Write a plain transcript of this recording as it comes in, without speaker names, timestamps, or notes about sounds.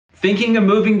Thinking of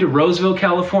moving to Roseville,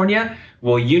 California?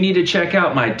 Well, you need to check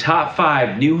out my top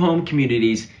 5 new home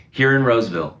communities here in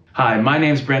Roseville. Hi, my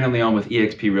name is Brandon Leon with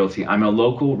eXp Realty. I'm a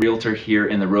local realtor here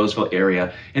in the Roseville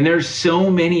area, and there's so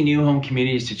many new home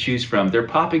communities to choose from. They're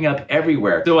popping up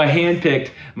everywhere. So I handpicked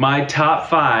my top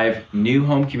 5 new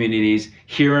home communities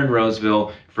here in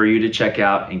Roseville for you to check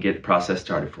out and get the process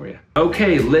started for you.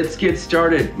 Okay, let's get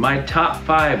started. My top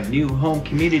 5 new home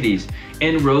communities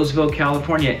in Roseville,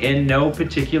 California, in no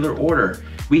particular order.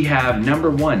 We have number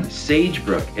 1,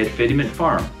 Sagebrook at Fittyman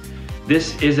Farm.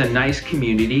 This is a nice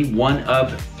community, one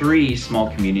of 3 small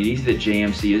communities that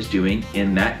JMC is doing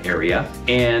in that area.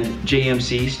 And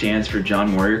JMC stands for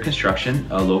John Warrior Construction,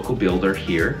 a local builder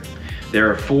here. There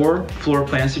are 4 floor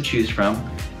plans to choose from,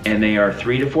 and they are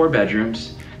 3 to 4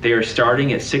 bedrooms. They are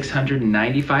starting at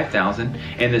 $695,000,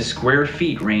 and the square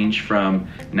feet range from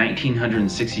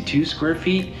 1,962 square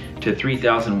feet to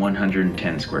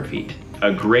 3,110 square feet.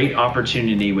 A great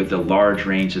opportunity with a large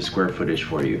range of square footage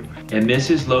for you. And this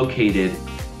is located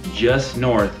just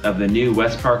north of the new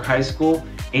West Park High School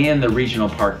and the regional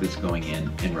park that's going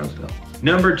in Roseville.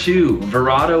 Number 2,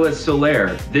 Verado at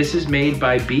Solaire. This is made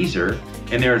by Beazer,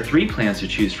 and there are 3 plans to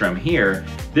choose from here.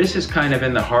 This is kind of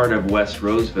in the heart of West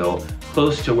Roseville,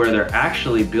 close to where they're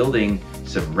actually building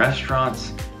some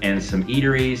restaurants and some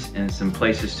eateries and some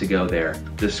places to go there.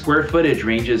 The square footage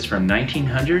ranges from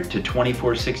 1,900 to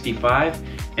 2,465,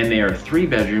 and they are 3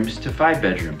 bedrooms to 5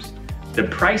 bedrooms. The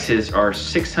prices are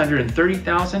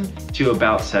 $630,000 to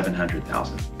about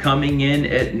 $700,000. Coming in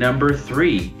at number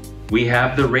 3, we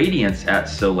have the Radiance at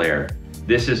Solaire.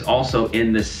 This is also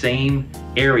in the same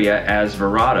area as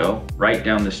Verado, right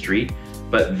down the street,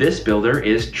 but this builder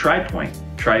is TriPoint.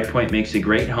 TriPoint makes a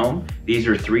great home. These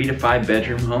are 3 to 5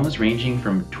 bedroom homes ranging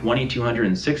from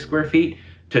 2,206 square feet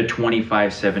to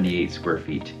 2,578 square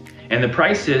feet. And the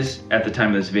prices at the time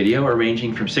of this video are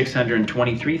ranging from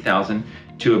 $623,000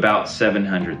 to about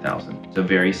 $700,000, so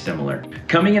very similar.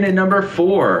 Coming in at number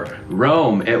 4,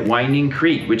 Rome at Winding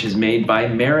Creek, which is made by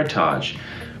Meritage.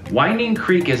 Winding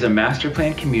Creek is a master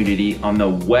plan community on the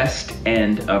west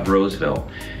end of Roseville.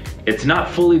 It's not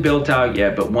fully built out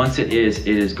yet, but once it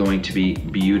is going to be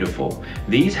beautiful.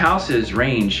 These houses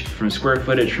range from square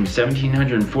footage from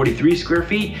 1,743 square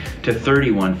feet to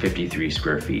 3,153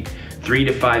 square feet. 3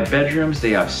 to 5 bedrooms, they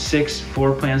have 6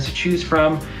 floor plans to choose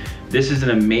from. This is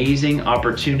an amazing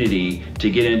opportunity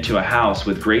to get into a house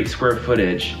with great square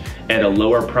footage at a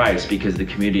lower price because the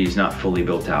community is not fully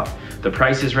built out. The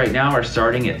prices right now are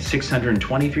starting at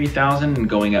 $623,000 and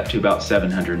going up to about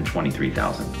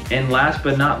 $723,000. And last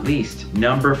but not least,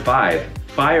 number 5,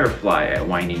 Firefly at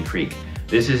Winding Creek.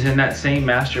 This is in that same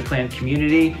master plan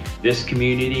community. This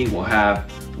community will have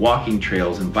walking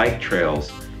trails and bike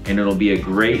trails, and it'll be a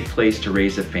great place to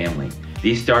raise a family.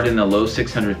 These start in the low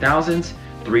 600,000s,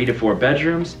 3 to 4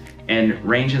 bedrooms, and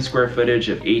range in square footage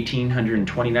of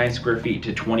 1,829 square feet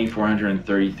to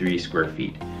 2,433 square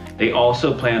feet. They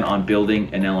also plan on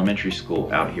building an elementary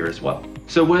school out here as well.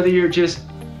 So whether you're just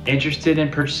interested in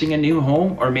purchasing a new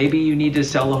home, or maybe you need to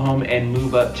sell a home and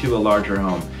move up to a larger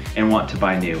home and want to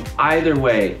buy new, either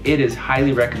way, it is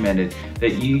highly recommended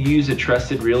that you use a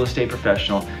trusted real estate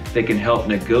professional that can help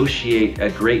negotiate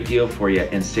a great deal for you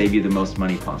and save you the most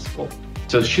money possible.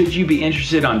 So should you be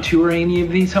interested on touring any of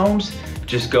these homes,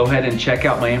 just go ahead and check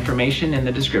out my information in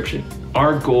the description.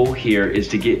 Our goal here is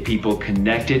to get people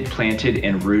connected, planted,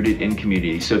 and rooted in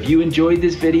community. So if you enjoyed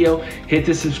this video, hit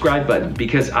the subscribe button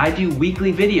because I do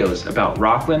weekly videos about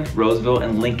Rockland, Roseville,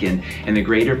 and Lincoln in the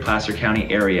greater Placer County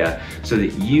area so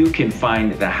that you can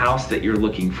find the house that you're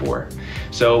looking for.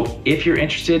 So if you're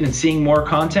interested in seeing more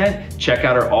content, check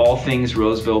out our All Things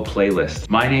Roseville playlist.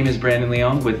 My name is Brandon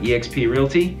Leon with eXp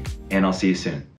Realty, and I'll see you soon.